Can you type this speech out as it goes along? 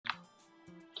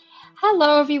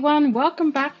Hello everyone,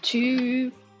 welcome back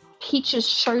to Peach's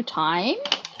Showtime.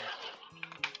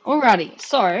 Alrighty,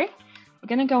 so we're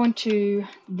gonna go into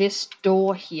this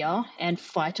door here and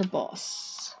fight a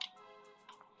boss.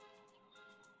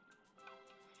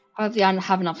 Hopefully I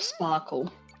have enough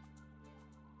sparkle.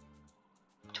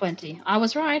 20. I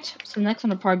was right, so the next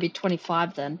one will probably be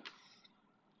 25 then.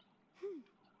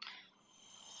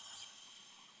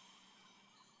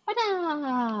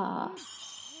 Ta-da!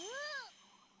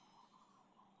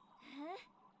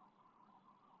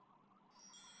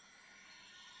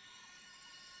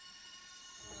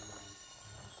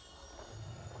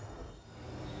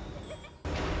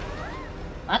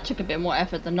 That took a bit more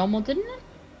effort than normal, didn't it?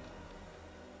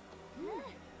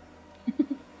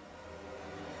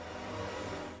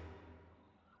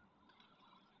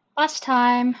 Last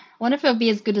time. Wonder if it'll be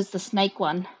as good as the snake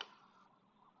one.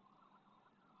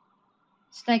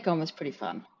 Snake one was pretty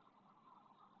fun.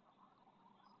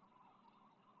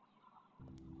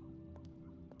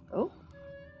 Oh?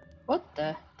 What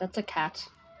the? That's a cat.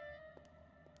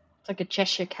 It's like a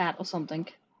Cheshire cat or something.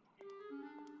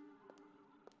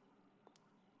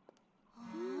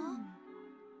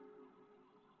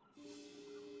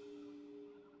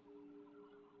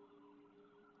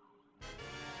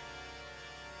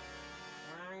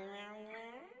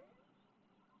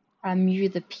 Mew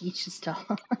the peach star.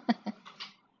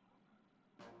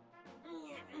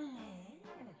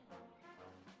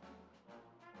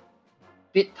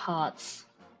 Bit parts.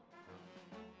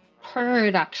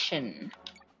 Production.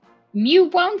 Mew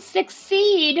won't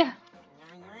succeed!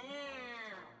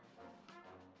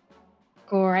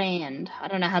 Grand. I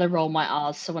don't know how to roll my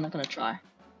R's, so we're not gonna try.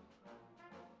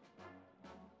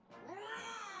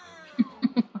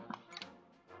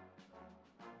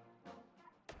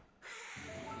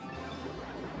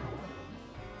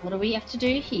 What do we have to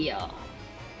do here?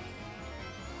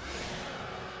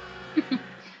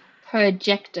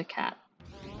 Projector cat.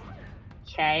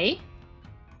 Okay.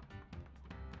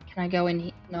 Can I go in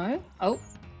here? No? Oh.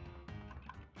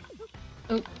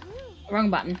 Oh.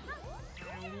 Wrong button.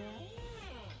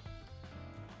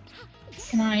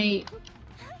 Can I...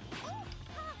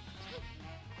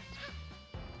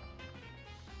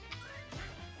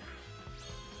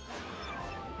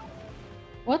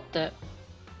 What the...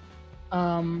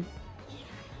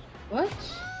 What?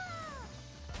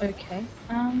 Okay.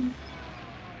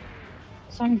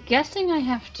 So I'm guessing I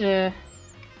have to...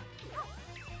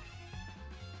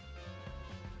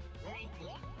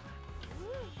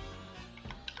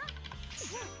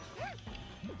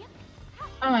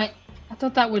 Alright. I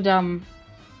thought that would,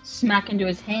 smack into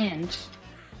his hand.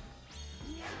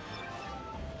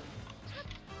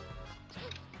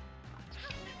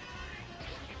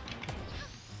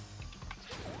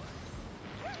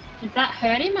 Did that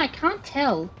hurt him? I can't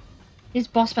tell. These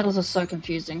boss battles are so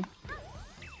confusing.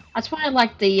 That's why I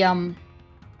like the, Oh,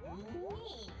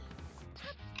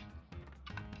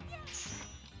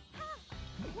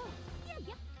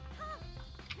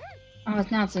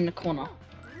 now it's in the corner.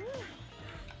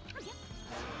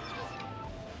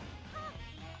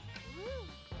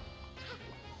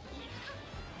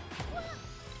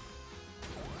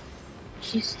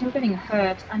 She's still getting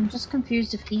hurt. I'm just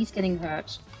confused if he's getting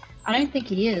hurt. I don't think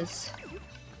he is.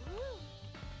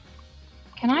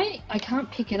 Can I? I can't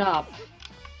pick it up.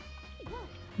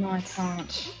 No, I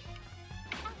can't.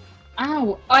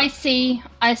 Ow! I see.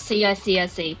 I see. I see. I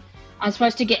see. I'm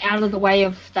supposed to get out of the way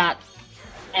of that,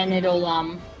 and it'll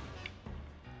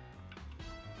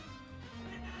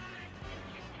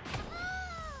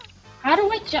How do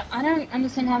I jump? I don't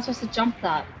understand how I'm supposed to jump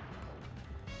that.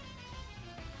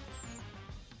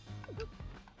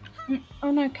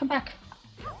 Oh no! Come back.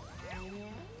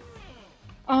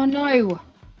 Oh no!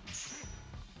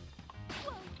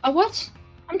 Oh what?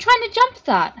 I'm trying to jump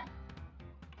that.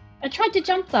 I tried to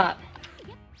jump that.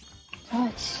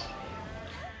 What?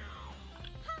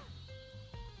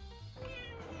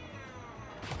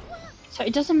 So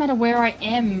it doesn't matter where I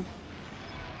am.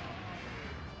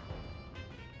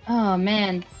 Oh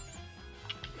man.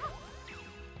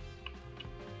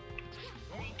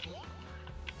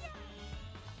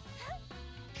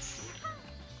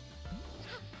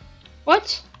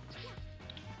 What?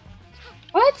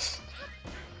 What?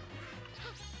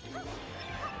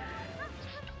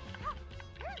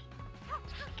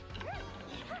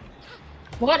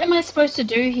 What am I supposed to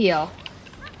do here?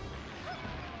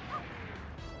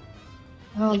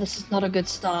 Oh, this is not a good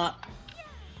start.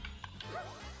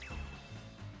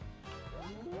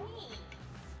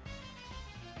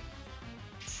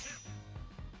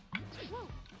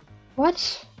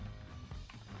 What?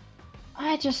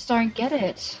 I just don't get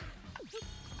it.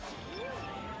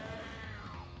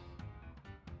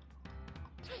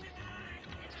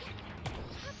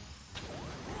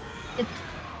 It's...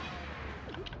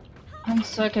 I'm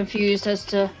so confused as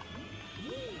to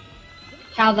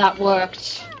how that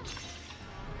worked.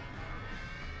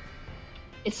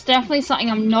 It's definitely something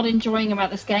I'm not enjoying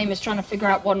about this game, is trying to figure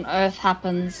out what on earth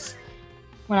happens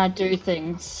when I do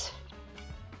things.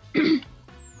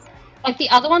 Like the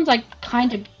other ones I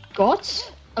kind of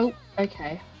got. Oh,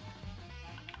 okay.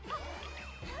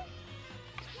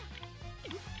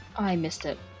 I missed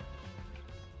it.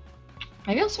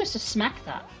 Maybe I was supposed to smack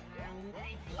that.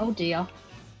 Oh dear.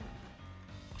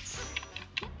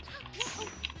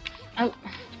 Oh.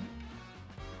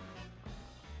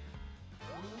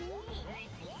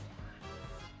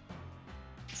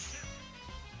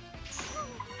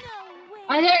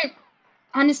 I don't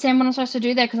understand what I'm supposed to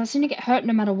do there because I seem to get hurt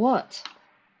no matter what.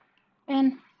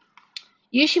 And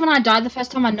usually when I die the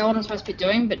first time I know what I'm supposed to be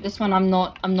doing, but this one I'm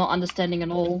not understanding at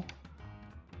all.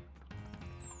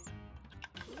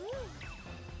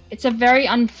 It's a very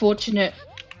unfortunate...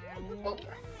 Oh.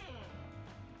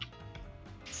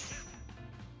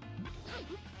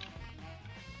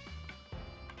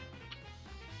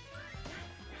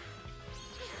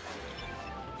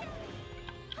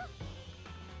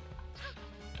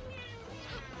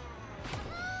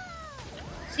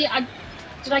 See,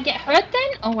 did I get hurt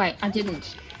then? Oh wait, I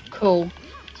didn't. Cool.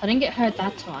 So I didn't get hurt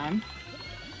that time.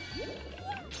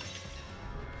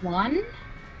 1?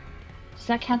 Does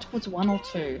that count towards 1 or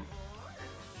 2?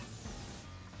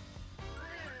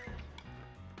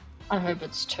 I hope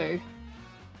it's 2.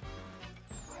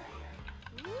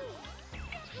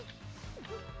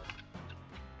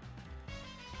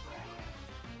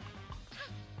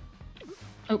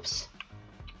 Oops.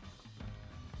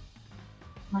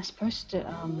 Am I supposed to,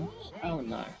 oh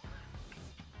no.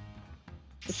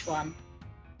 Which one?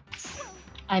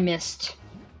 I missed.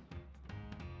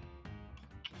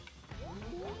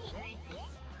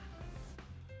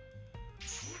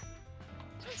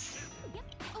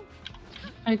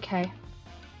 Okay.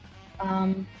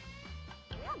 Oh,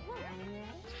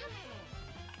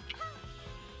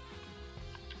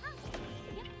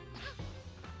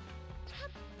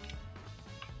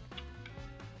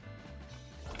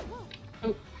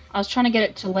 I was trying to get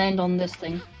it to land on this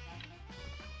thing.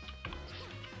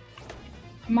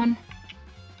 Come on.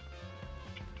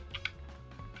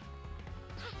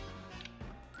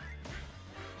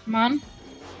 Come on.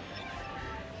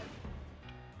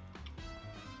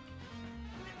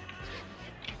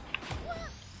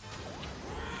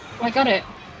 Oh, I got it.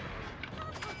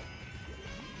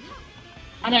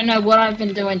 I don't know what I've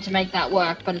been doing to make that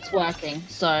work, but it's working,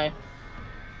 so...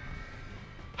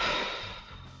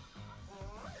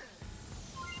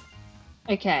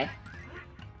 Okay.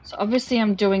 So obviously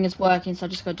I'm doing is working, so I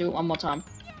just gotta do it one more time.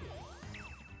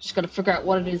 Just gotta figure out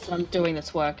what it is that I'm doing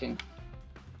that's working.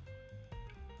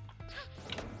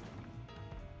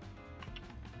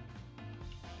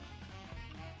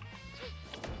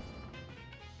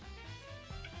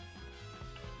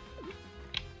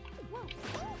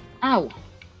 Ow!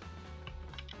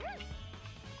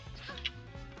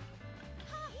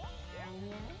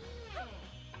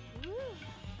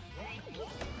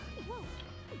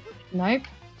 Nope.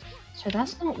 So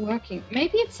that's not working.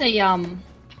 Maybe it's a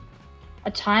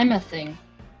timer thing.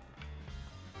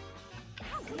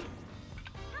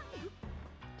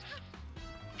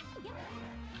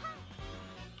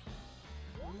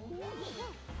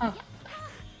 Oh.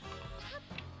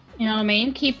 You know what I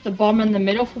mean? Keep the bomb in the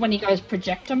middle for when he goes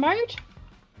projector mode.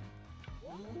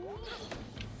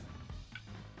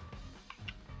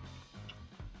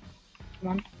 Come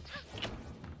on.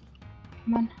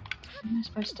 Come on. Am I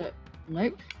supposed to...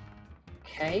 Nope.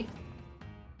 Okay.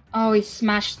 Oh, he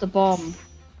smashed the bomb.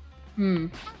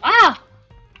 Ah!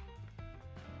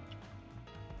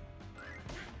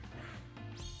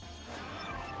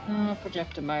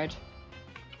 Projector mode.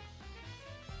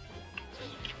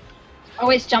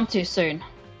 Always jump too soon.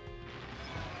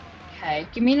 Okay,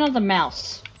 give me another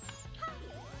mouse.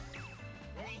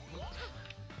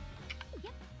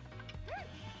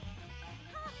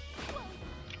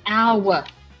 Ow!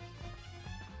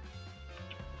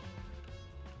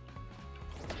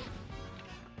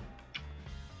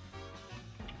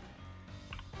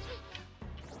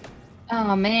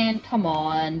 Oh man, come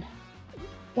on.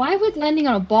 Why would landing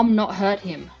on a bomb not hurt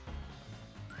him?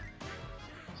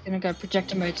 He's gonna go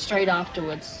projector mode straight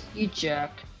afterwards. You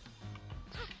jerk.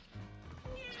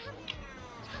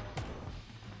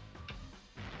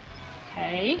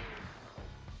 Okay.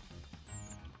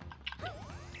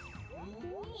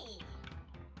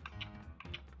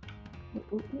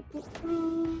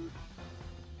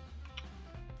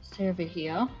 Stay over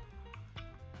here.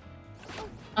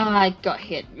 I got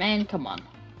hit. Man, come on.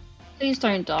 Please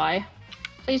don't die.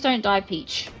 Please don't die,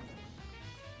 Peach.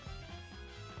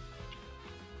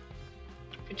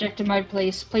 Projector mode,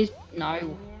 please. Please,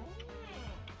 no.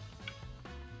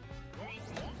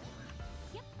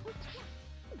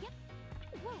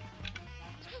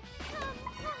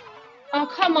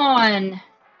 Oh, come on.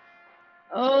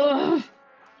 Ugh.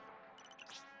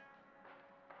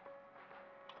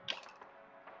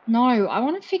 No, I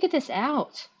want to figure this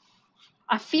out.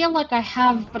 I feel like I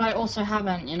have, but I also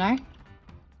haven't, you know?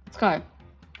 Let's go.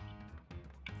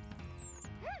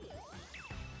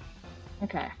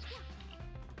 Okay.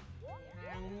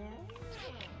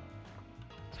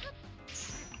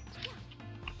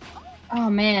 Oh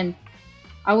man,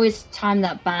 I always time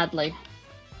that badly.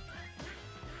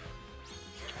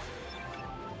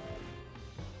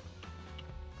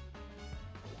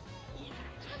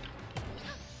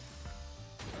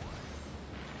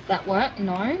 That work?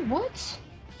 No? What?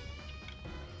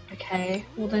 Okay,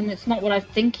 well then it's not what I'm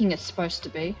thinking it's supposed to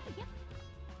be.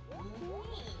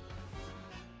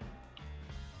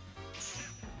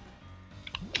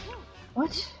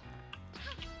 What?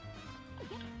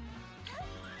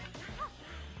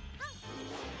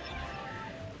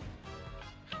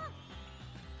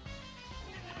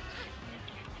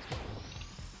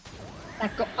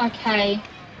 Okay.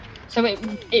 So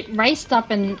it raced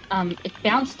up and it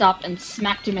bounced up and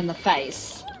smacked him in the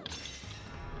face.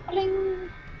 Bling.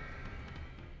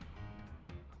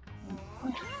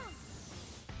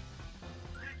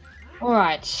 All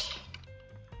right.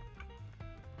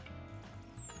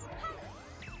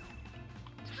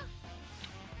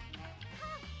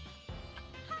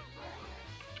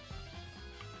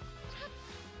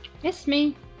 Miss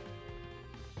me.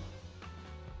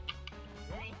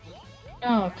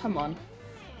 Oh, come on.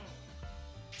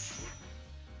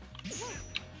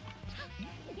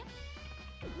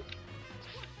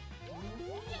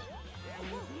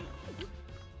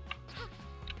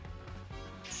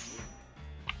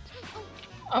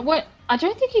 What? I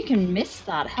don't think you can miss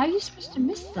that. How are you supposed to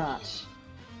miss that?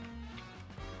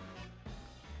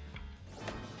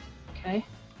 Okay.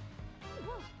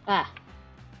 Ah.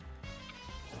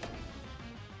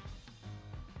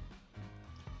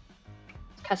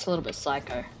 Cat's a little bit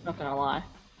psycho, not gonna lie.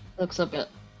 Looks a bit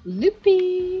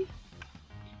loopy.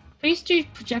 Please do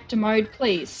projector mode,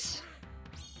 please.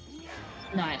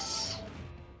 Nice.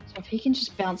 So if he can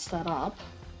just bounce that up.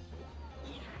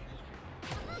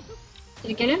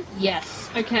 Did it get him?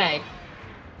 Yes. Okay.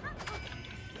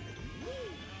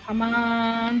 Come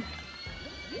on.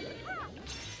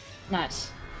 Nice.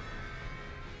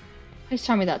 Please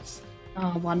tell me that's...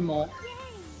 Oh, one more.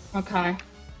 Okay.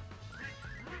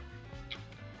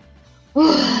 Come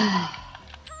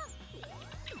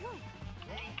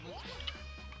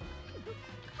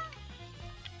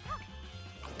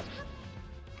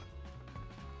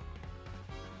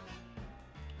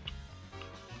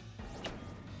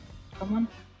on.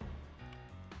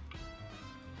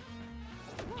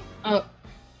 Oh.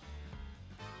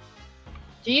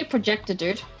 Do you projector,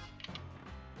 dude?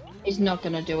 He's not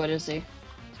gonna do it, is he?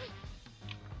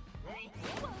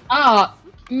 Oh,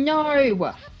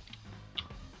 no!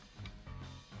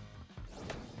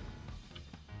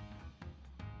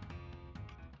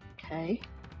 Okay.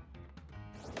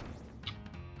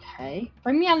 Okay.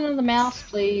 Bring me under the mouse,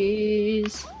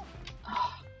 please.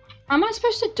 Oh, how am I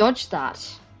supposed to dodge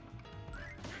that?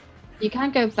 You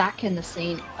can't go back in the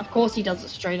scene. Of course he does it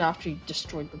straight after you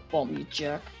destroyed the bomb, you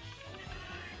jerk.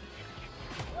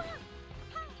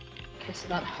 Okay, so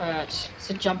that hurt.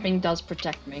 So jumping does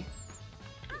protect me.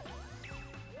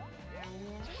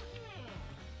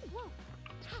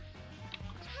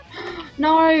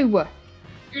 No!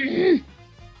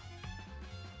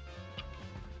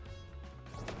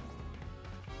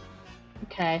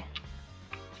 Okay.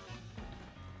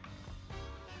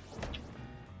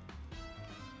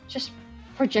 Just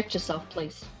project yourself,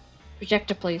 please.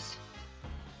 Projector, please.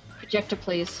 Projector,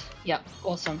 please. Yep,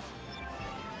 awesome.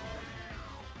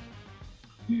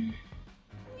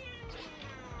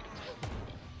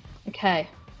 Okay.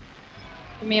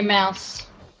 Give me a mouse.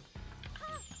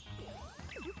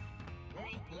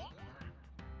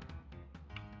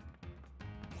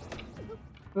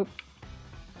 Oop.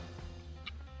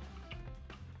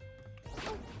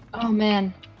 Oh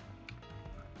man.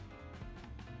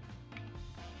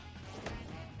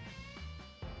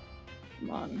 Come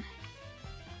on.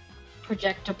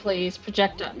 Projector, please.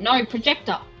 Projector. No,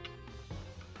 projector!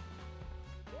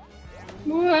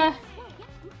 Mwah.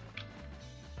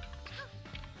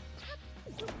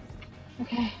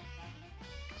 Okay.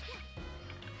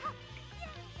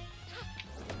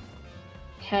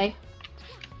 Okay.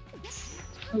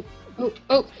 Oh, oh,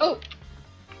 oh, oh!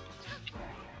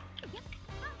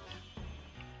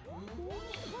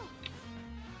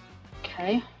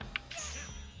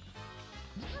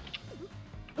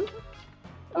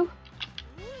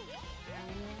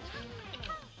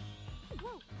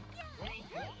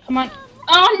 Come on.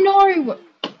 Oh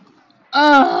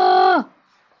no!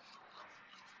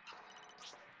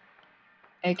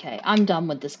 Okay, I'm done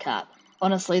with this cat.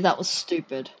 Honestly, that was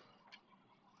stupid.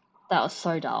 That was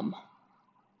so dumb.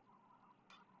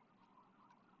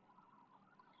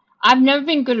 I've never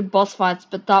been good at boss fights,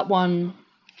 but that one,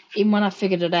 even when I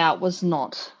figured it out, was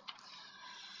not.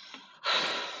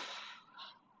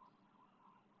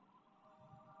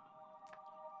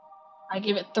 I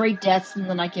give it 3 deaths and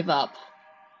then I give up.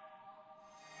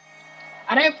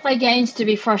 I don't play games to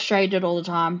be frustrated all the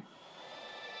time.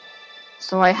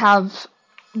 So I have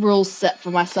rules set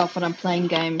for myself when I'm playing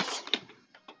games.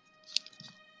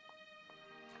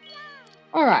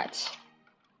 Alright.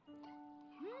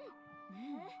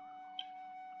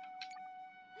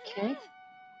 Okay.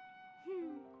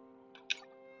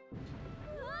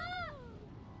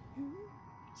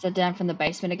 Is that down from the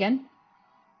basement again?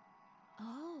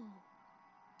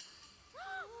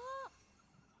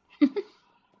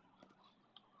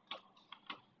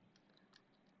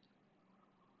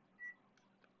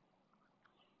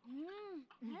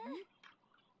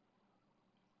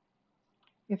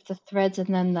 If the threads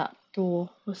and then that door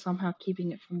was somehow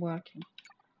keeping it from working.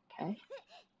 Okay.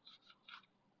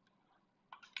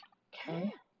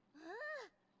 Okay.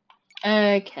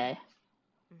 Okay.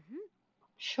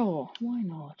 Sure, why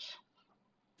not?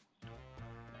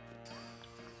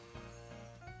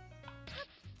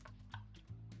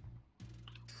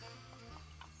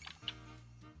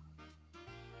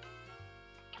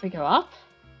 Can we go up?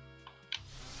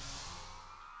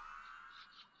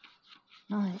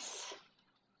 Nice.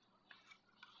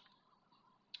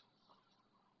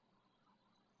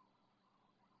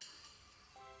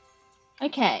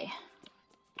 Okay.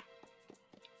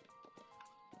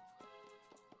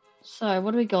 So,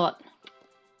 what do we got?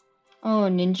 Oh,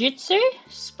 ninjutsu?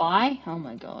 Spy? Oh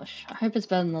my gosh. I hope it's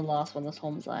better than the last one, this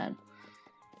Homicide.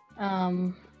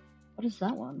 What is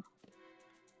that one?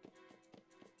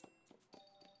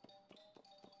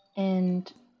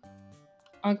 And,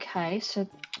 okay, so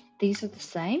these are the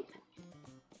same?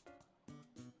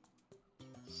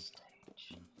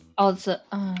 Stage. Oh, it's a,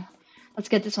 let's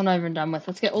get this one over and done with.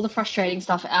 Let's get all the frustrating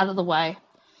stuff out of the way.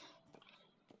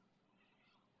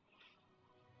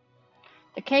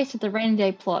 The case of the rainy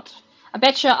day plot. I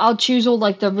bet you I'll choose all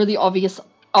like the really obvious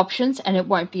options and it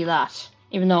won't be that,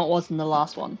 even though it was in the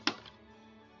last one.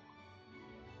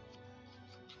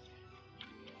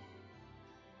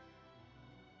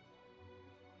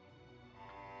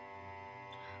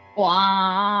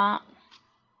 Wah.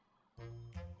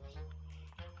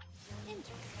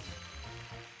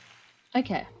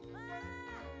 Okay.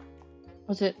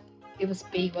 Was it? It was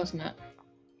B, wasn't it?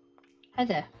 Hi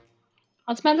there.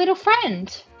 Oh, it's my little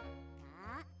friend.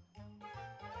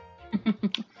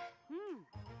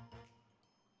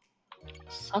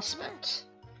 Suspect.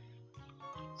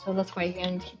 So that's why you're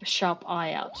going to keep a sharp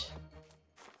eye out.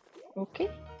 Okay.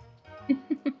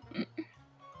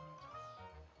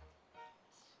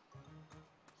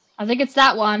 I think it's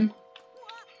that one.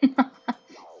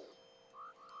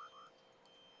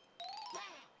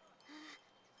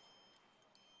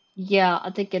 Yeah, I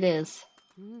think it is.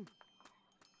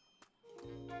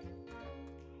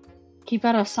 Keep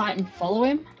out of sight and follow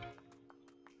him.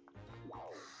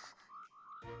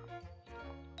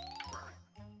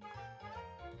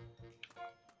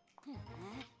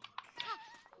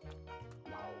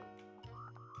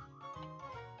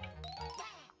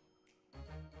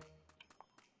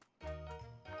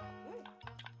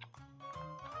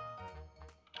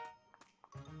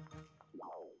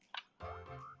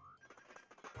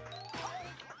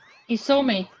 He saw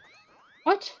me.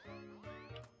 What?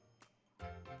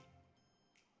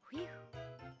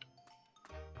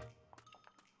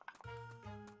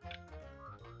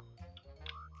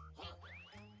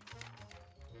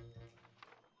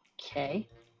 Okay.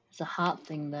 There's a heart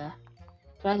thing there.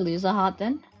 Did I lose a heart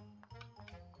then?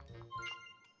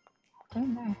 I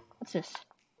don't know. What's this?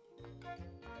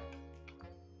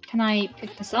 Can I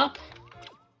pick this up?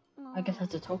 I guess I have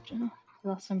to talk to her.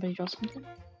 Unless somebody draws something.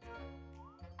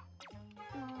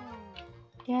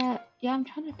 Yeah, I'm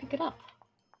trying to pick it up.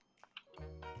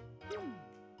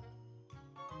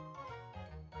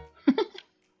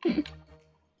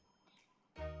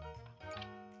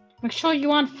 Make sure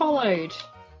you aren't followed.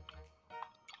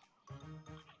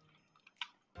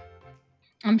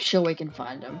 I'm sure we can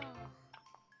find him.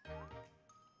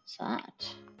 What's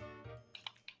that?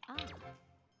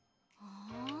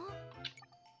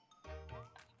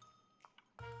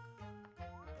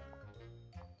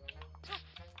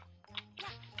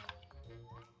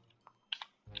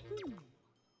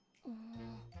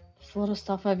 There's a lot of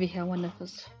stuff over here. I wonder if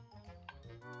it's...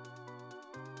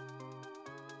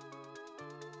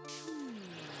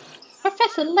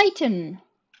 Professor Layton!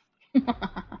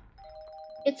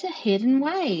 It's a hidden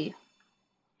way.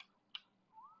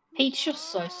 Peach, you're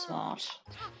so smart.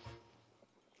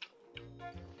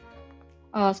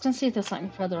 Oh, I was gonna see if there's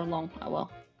something further along. Oh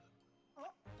well.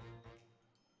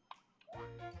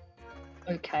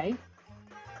 Okay.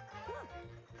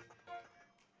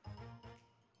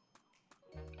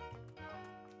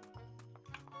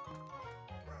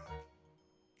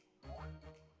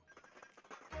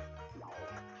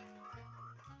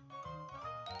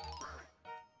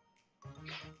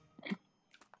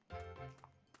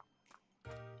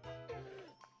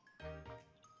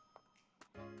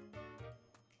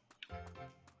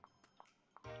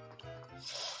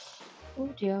 Oh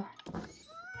dear.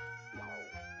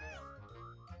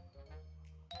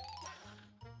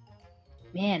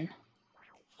 Man.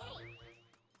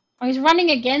 Oh, he's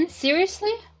running again?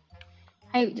 Seriously?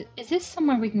 Hey, is this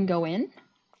somewhere we can go in?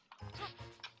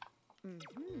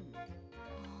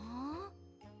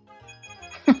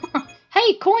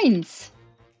 Hey, coins!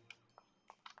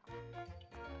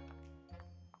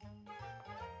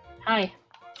 Hi.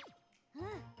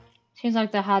 Seems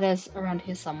like the hat is around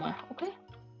here somewhere. Okay.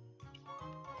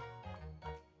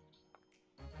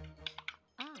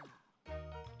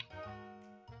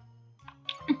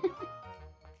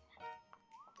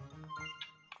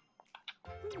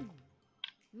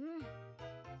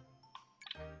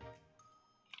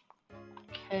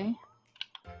 Okay.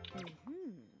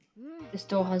 This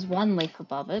door has one leaf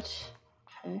above it.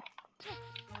 Okay.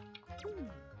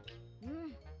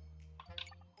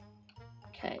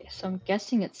 Okay, so I'm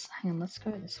guessing it's... Hang on, let's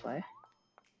go this way.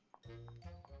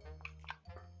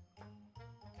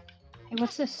 Hey,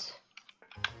 what's this?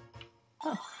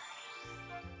 Oh.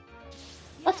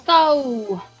 Let's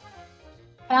go!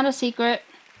 Found a secret.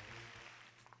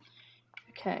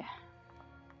 Okay.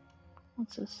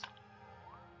 What's this?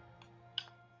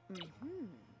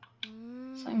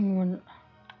 Something more...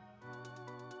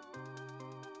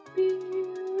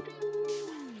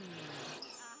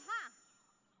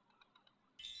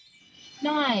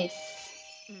 Nice!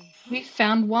 We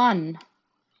found one.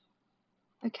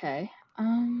 Okay.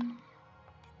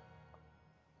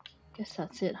 Guess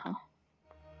that's it, huh?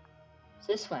 It's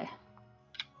this way.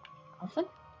 Nothing?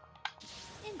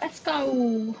 Let's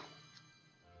go!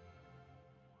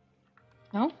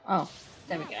 No? Oh,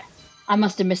 there we go. I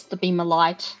must have missed the beam of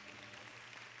light.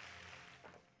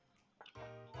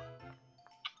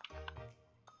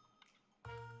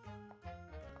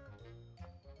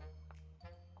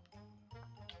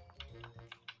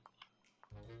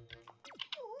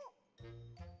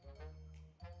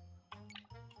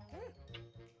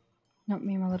 Not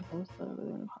me, my little boys, but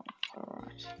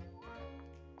alright.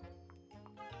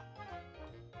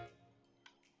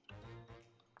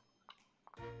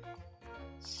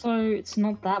 So it's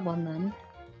not that one then.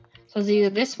 So it's either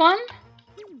this one?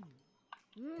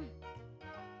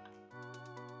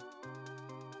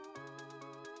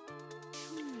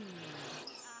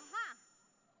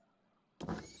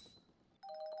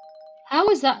 How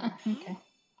is that? Okay.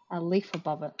 A leaf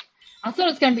above it. I thought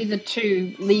it was going to be the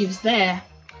two leaves there.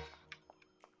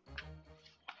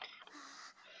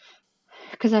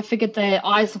 Because I figured their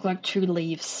eyes look like two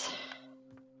leaves.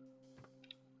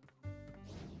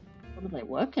 What are they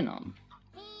working on?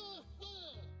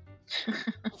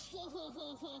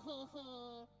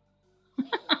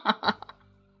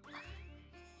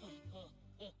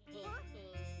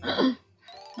 Oh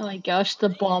my gosh, the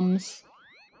bombs.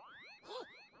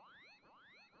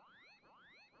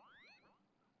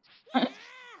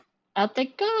 Out they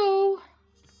go.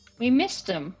 We missed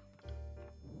them.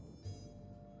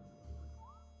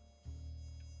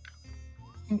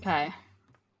 Okay.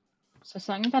 So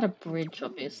something about a bridge,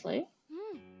 obviously.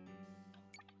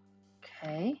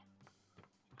 Okay.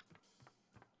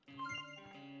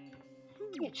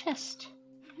 Yeah, chest.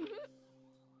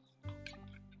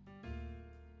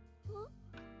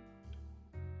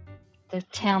 The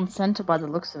town centre by the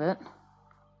looks of it.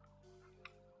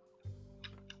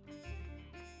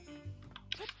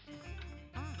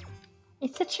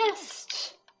 It's a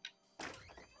chest.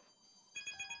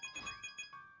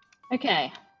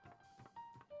 Okay.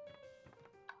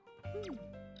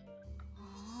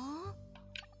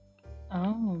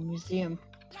 Oh, museum.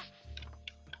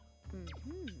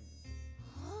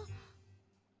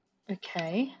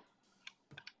 Okay.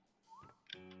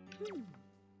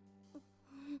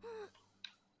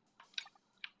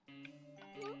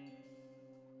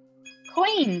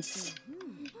 Coins!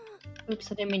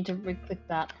 Oops, I didn't mean to re-click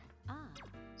that.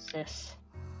 What's this?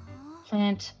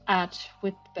 Plant at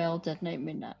with bell detonate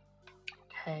midnight.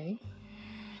 Okay.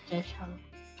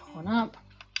 Torn up.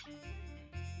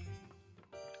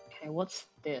 Okay, what's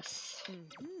this?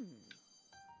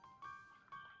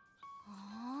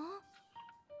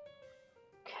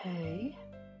 Okay.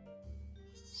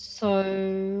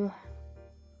 So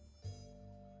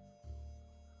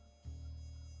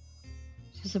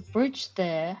there's a bridge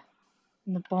there,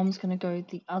 and the bomb's gonna go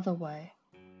the other way.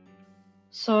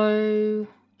 So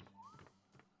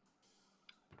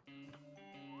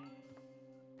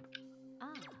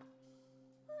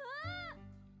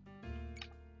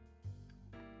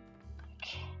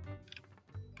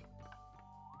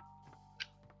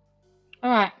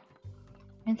alright.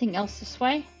 Anything else this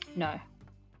way? No.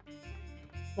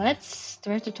 Do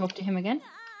I have to talk to him again?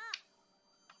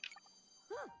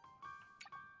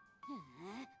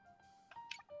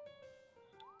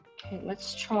 Okay,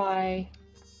 let's try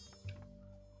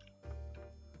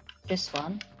this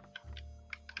one.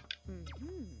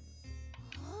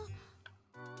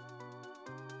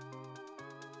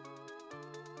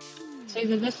 It's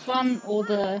either this one or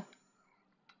the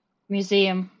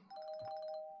museum.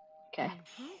 Okay.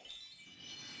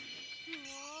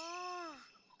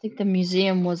 I think the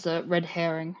museum was a red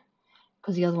herring,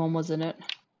 because the other one wasn't it.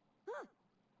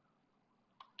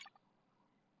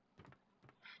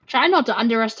 Try not to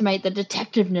underestimate the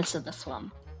detectiveness of this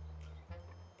one.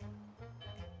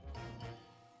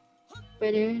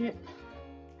 They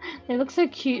look so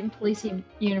cute in police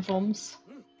uniforms.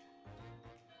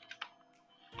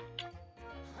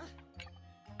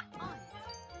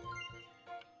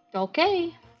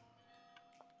 Okay.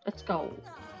 Let's go.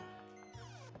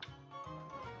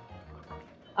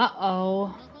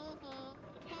 Uh-oh.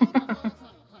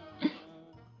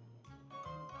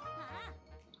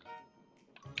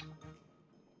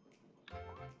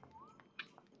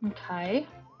 Okay.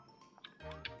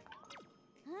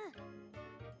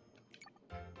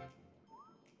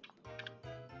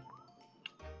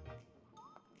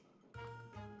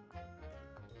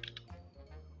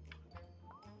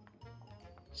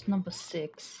 It's number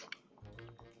 6.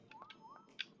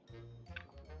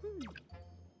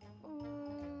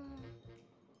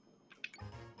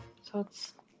 So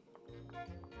it's...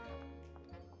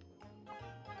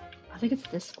 I think it's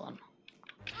this one.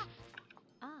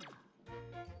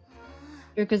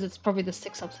 Because it's probably the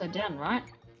 6 upside down, right?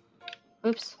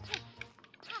 Oops.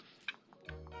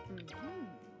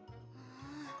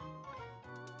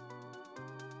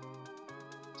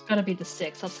 It's gotta be the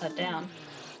 6 upside down.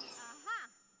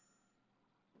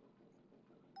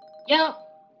 Yep.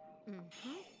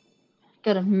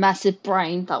 Got a massive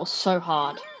brain. That was so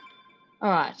hard.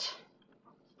 Alright.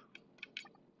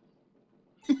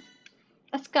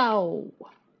 Let's go.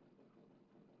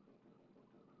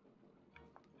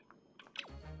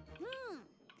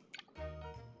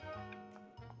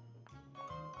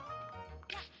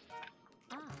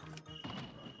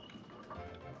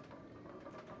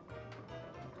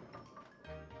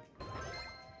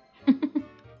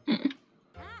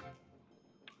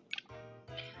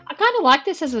 I kind of like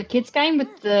this as a kids game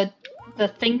with the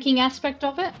thinking aspect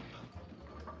of it.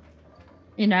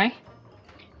 You know?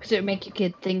 Because it would make your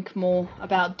kid think more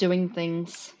about doing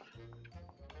things.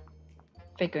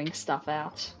 Figuring stuff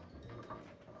out.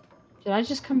 Did I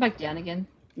just come back down again?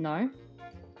 No.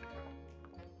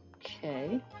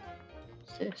 Okay.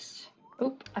 What's this?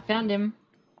 Oop, I found him.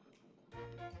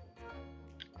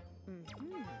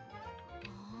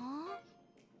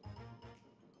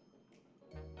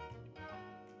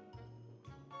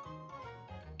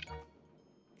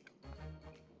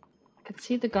 I can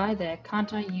see the guy there.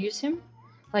 Can't I use him?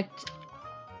 Like...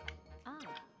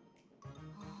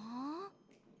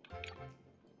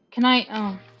 Can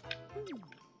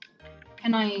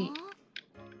I,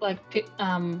 like,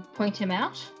 point him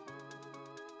out?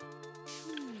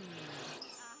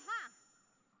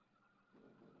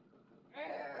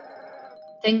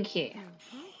 Thank you. I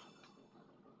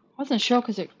wasn't sure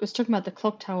because it was talking about the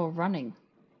clock tower running.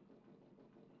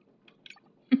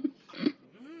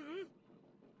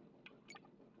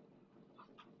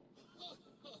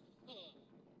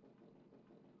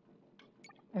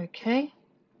 Okay.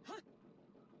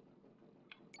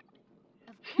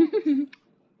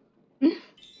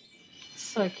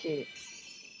 So cute.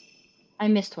 I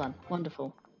missed one.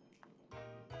 Wonderful.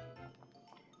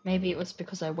 Maybe it was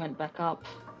because I went back up.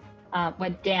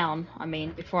 Went down, I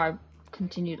mean, before I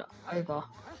continued over.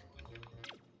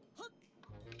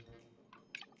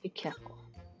 Be careful.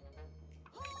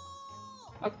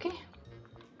 Okay.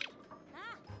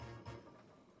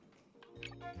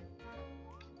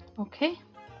 Okay.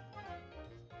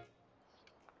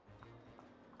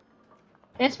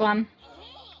 There's one.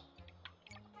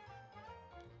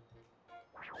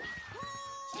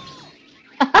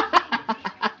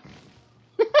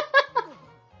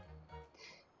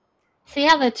 See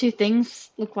how the two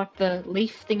things look like the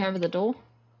leaf thing over the door?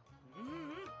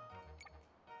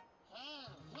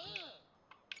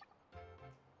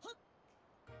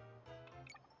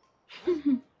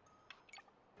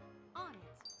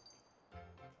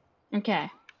 Okay.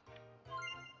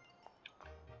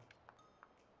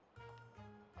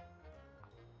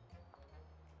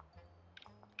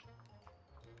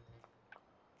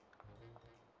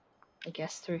 I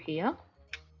guess through here.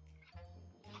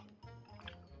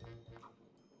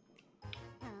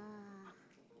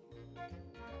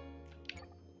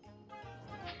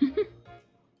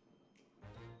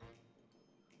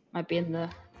 Might be in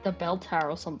the bell tower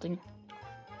or something.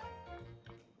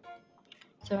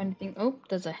 So anything? Oh,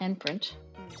 there's a handprint.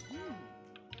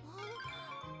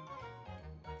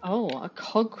 Oh, a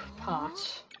cog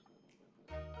part.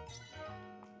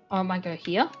 Oh, I might go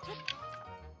here.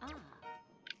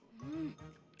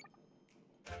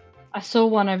 I saw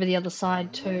one over the other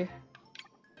side too.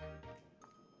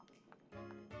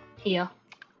 Here.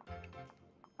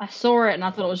 I saw it and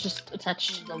I thought it was just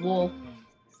attached to the wall.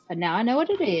 But now I know what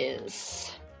it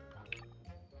is.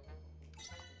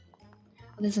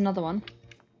 Oh, there's another one.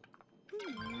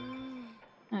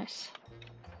 Nice.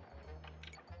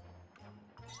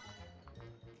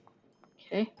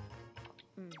 Okay.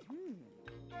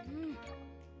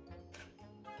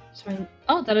 So,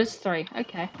 oh, that is 3.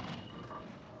 Okay.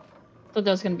 Thought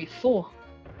there was going to be 4.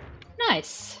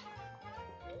 Nice.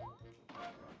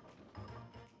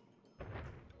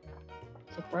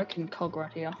 It's a broken cog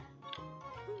right here.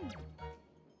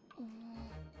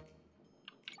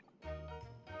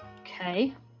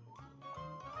 Okay.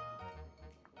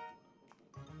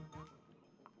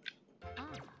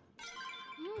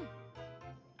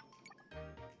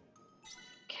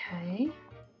 Okay.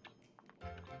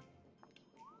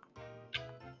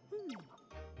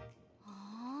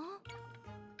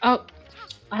 Oh,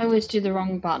 I always do the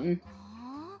wrong button.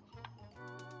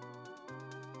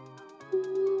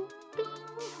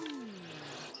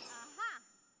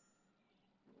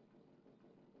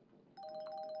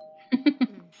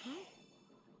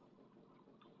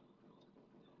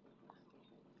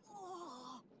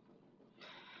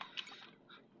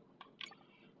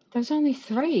 There's only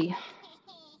 3.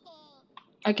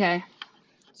 Okay.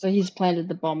 So he's planted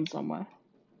the bomb somewhere.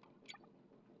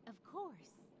 Of course.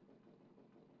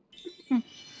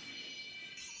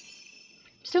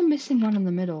 Still missing one in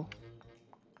the middle.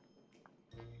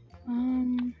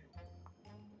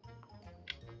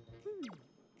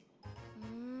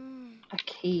 A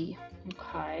key.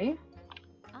 Okay.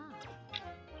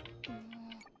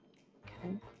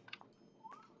 Okay.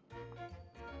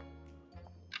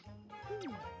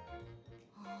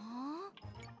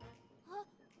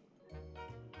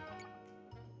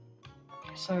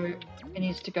 So it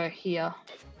needs to go here.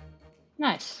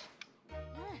 Nice.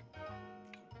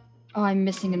 Oh, I'm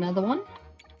missing another one.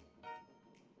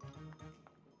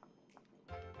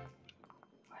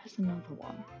 Where's another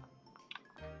one?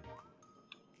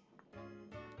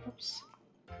 Oops.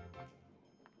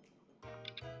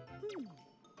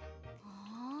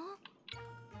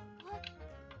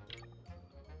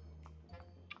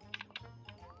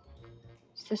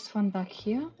 Is this one back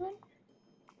here then?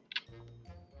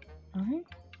 No.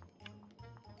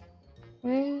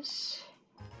 Where's...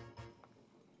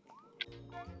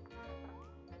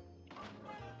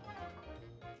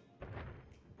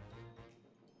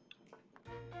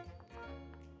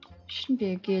 Shouldn't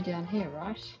be a gear down here,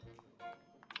 right?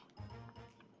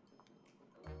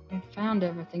 We found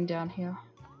everything down here.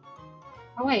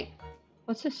 Oh wait,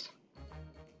 what's this?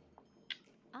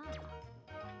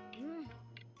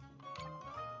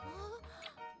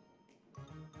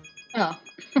 Oh.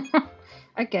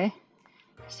 Okay.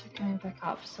 So we're going back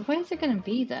up. So where's it going to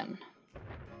be then?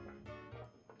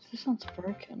 This one's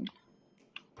broken.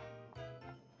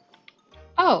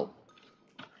 Oh!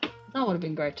 That would have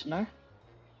been great to know.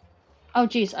 Oh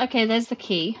geez, okay, there's the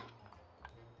key.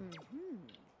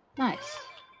 Nice.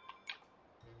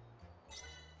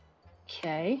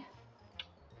 Okay.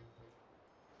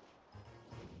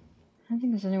 I don't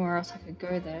think there's anywhere else I could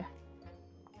go there.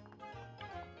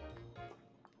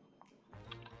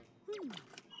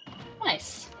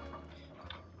 Nice.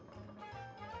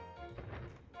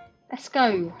 Let's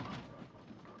go.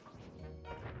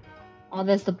 Oh,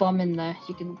 there's the bomb in there.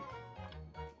 You can...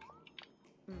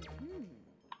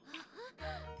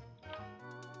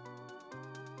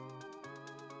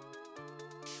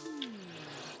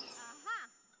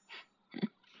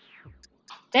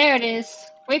 There it is.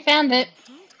 We found it.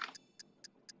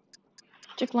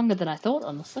 Took longer than I thought,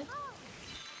 honestly.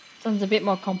 Sounds a bit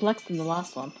more complex than the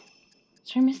last one.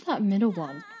 So I missed that middle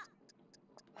one.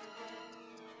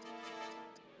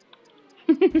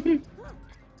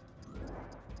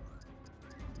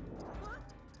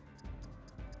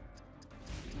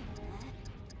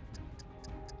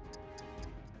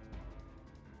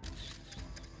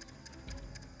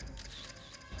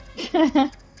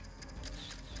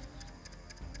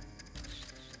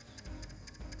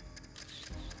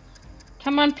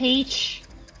 Come on, Peach.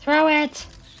 Throw it.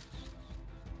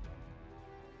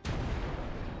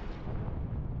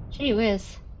 Gee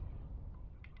whiz.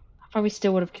 I probably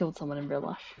still would have killed someone in real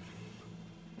life.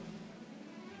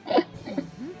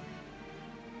 Mhm.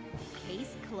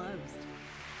 Case closed.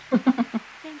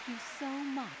 Thank you so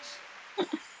much.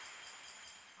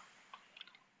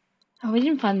 Oh, we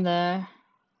didn't find the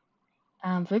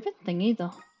ribbon thing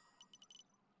either.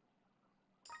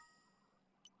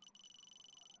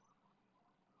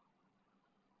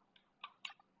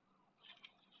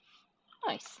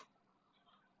 Nice.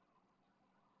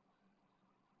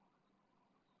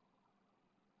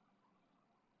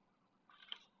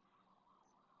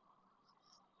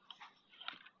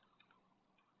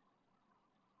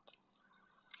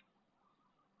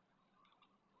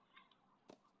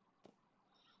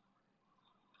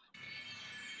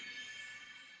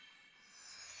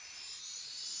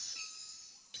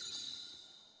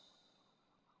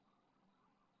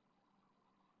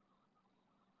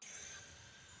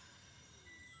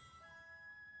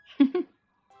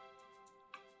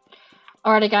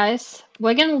 Alrighty, guys.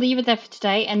 We're going to leave it there for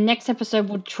today, and next episode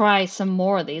we'll try some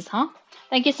more of these, huh?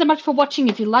 Thank you so much for watching.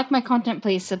 If you like my content,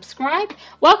 please subscribe.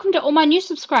 Welcome to all my new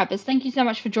subscribers. Thank you so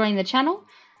much for joining the channel.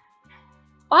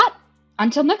 But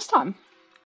until next time.